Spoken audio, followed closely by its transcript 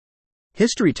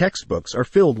History textbooks are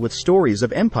filled with stories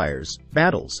of empires,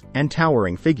 battles, and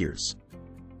towering figures.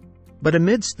 But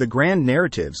amidst the grand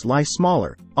narratives lie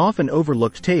smaller, often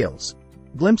overlooked tales,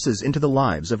 glimpses into the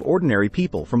lives of ordinary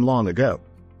people from long ago.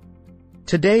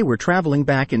 Today we're traveling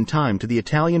back in time to the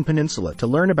Italian peninsula to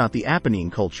learn about the Apennine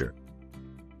culture.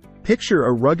 Picture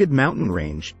a rugged mountain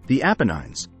range, the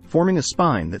Apennines, forming a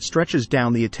spine that stretches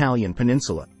down the Italian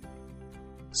peninsula.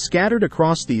 Scattered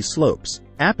across these slopes,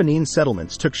 Apennine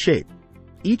settlements took shape,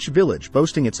 each village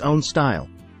boasting its own style,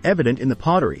 evident in the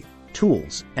pottery,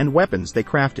 tools, and weapons they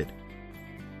crafted.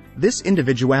 This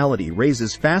individuality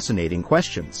raises fascinating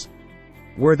questions.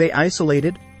 Were they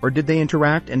isolated, or did they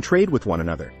interact and trade with one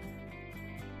another?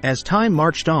 As time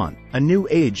marched on, a new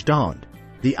age dawned,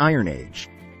 the Iron Age.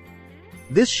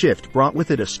 This shift brought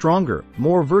with it a stronger,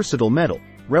 more versatile metal,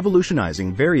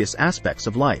 revolutionizing various aspects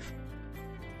of life.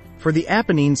 For the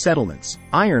Apennine settlements,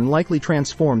 iron likely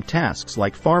transformed tasks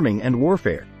like farming and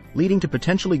warfare, leading to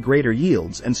potentially greater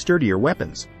yields and sturdier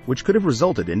weapons, which could have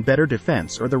resulted in better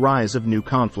defense or the rise of new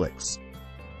conflicts.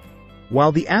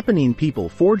 While the Apennine people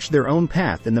forged their own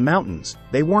path in the mountains,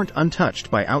 they weren't untouched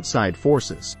by outside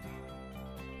forces.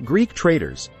 Greek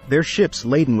traders, their ships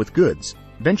laden with goods,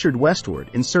 ventured westward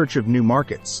in search of new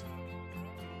markets.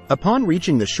 Upon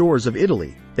reaching the shores of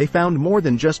Italy, they found more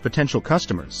than just potential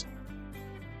customers.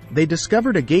 They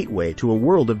discovered a gateway to a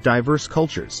world of diverse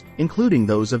cultures, including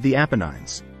those of the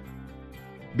Apennines.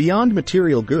 Beyond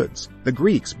material goods, the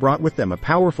Greeks brought with them a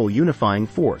powerful unifying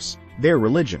force, their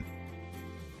religion.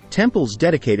 Temples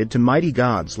dedicated to mighty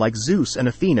gods like Zeus and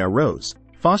Athena rose,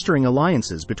 fostering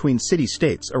alliances between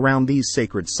city-states around these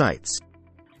sacred sites.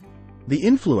 The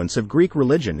influence of Greek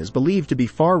religion is believed to be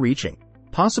far-reaching,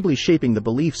 possibly shaping the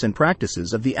beliefs and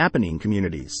practices of the Apennine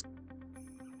communities.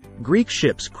 Greek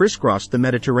ships crisscrossed the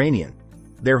Mediterranean,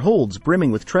 their holds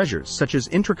brimming with treasures such as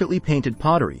intricately painted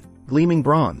pottery, gleaming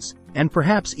bronze, and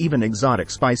perhaps even exotic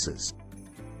spices.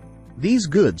 These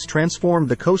goods transformed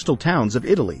the coastal towns of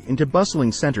Italy into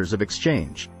bustling centers of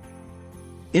exchange.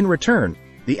 In return,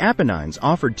 the Apennines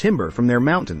offered timber from their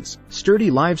mountains,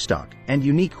 sturdy livestock, and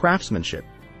unique craftsmanship,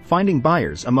 finding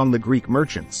buyers among the Greek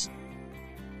merchants.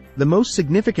 The most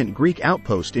significant Greek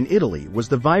outpost in Italy was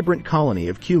the vibrant colony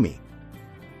of Cumae.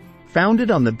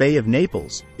 Founded on the Bay of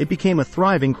Naples, it became a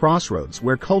thriving crossroads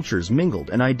where cultures mingled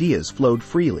and ideas flowed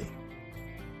freely.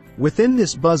 Within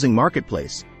this buzzing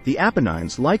marketplace, the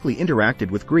Apennines likely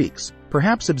interacted with Greeks,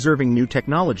 perhaps observing new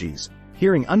technologies,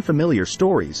 hearing unfamiliar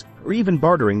stories, or even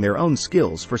bartering their own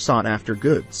skills for sought-after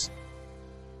goods.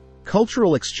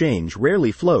 Cultural exchange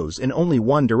rarely flows in only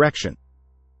one direction.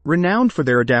 Renowned for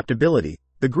their adaptability,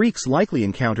 the Greeks likely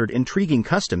encountered intriguing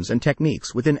customs and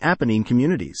techniques within Apennine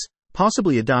communities,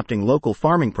 possibly adopting local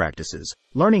farming practices,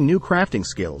 learning new crafting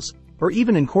skills, or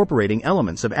even incorporating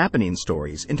elements of Apennine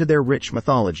stories into their rich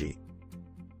mythology.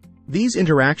 These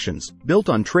interactions, built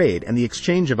on trade and the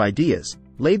exchange of ideas,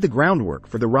 laid the groundwork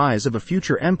for the rise of a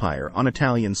future empire on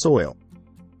Italian soil.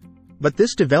 But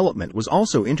this development was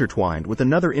also intertwined with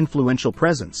another influential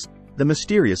presence, the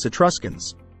mysterious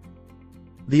Etruscans.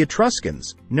 The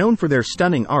Etruscans, known for their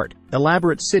stunning art,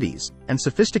 elaborate cities, and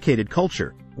sophisticated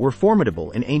culture, were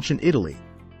formidable in ancient Italy.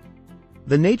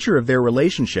 The nature of their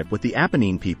relationship with the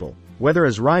Apennine people, whether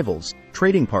as rivals,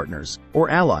 trading partners, or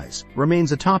allies,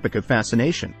 remains a topic of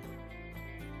fascination.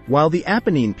 While the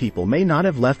Apennine people may not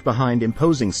have left behind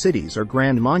imposing cities or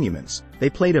grand monuments, they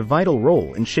played a vital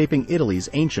role in shaping Italy's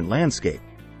ancient landscape.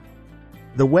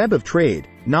 The web of trade,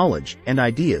 knowledge, and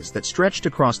ideas that stretched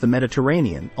across the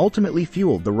Mediterranean ultimately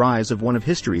fueled the rise of one of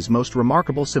history's most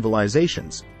remarkable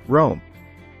civilizations, Rome.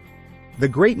 The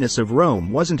greatness of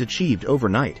Rome wasn't achieved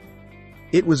overnight.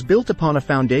 It was built upon a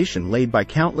foundation laid by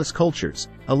countless cultures,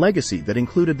 a legacy that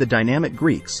included the dynamic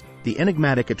Greeks, the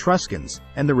enigmatic Etruscans,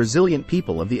 and the resilient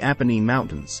people of the Apennine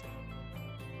Mountains.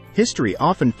 History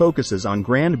often focuses on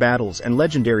grand battles and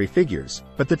legendary figures,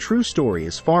 but the true story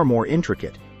is far more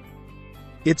intricate.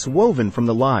 It's woven from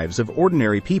the lives of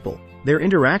ordinary people, their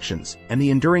interactions, and the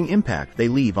enduring impact they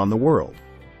leave on the world.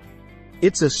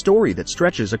 It's a story that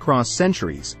stretches across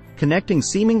centuries, connecting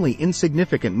seemingly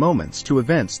insignificant moments to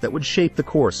events that would shape the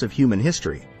course of human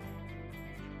history.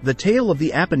 The tale of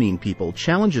the Apennine people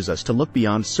challenges us to look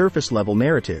beyond surface-level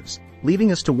narratives,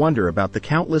 leaving us to wonder about the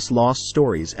countless lost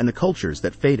stories and the cultures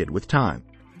that faded with time.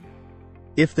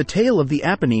 If the tale of the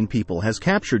Apennine people has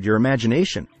captured your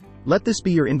imagination, let this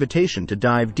be your invitation to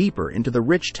dive deeper into the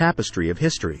rich tapestry of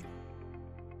history.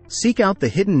 Seek out the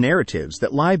hidden narratives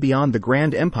that lie beyond the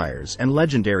grand empires and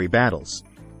legendary battles.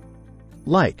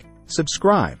 Like,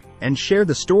 subscribe, and share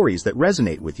the stories that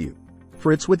resonate with you,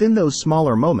 for it's within those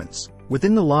smaller moments,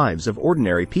 within the lives of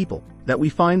ordinary people, that we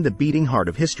find the beating heart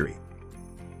of history.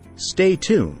 Stay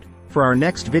tuned for our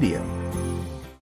next video.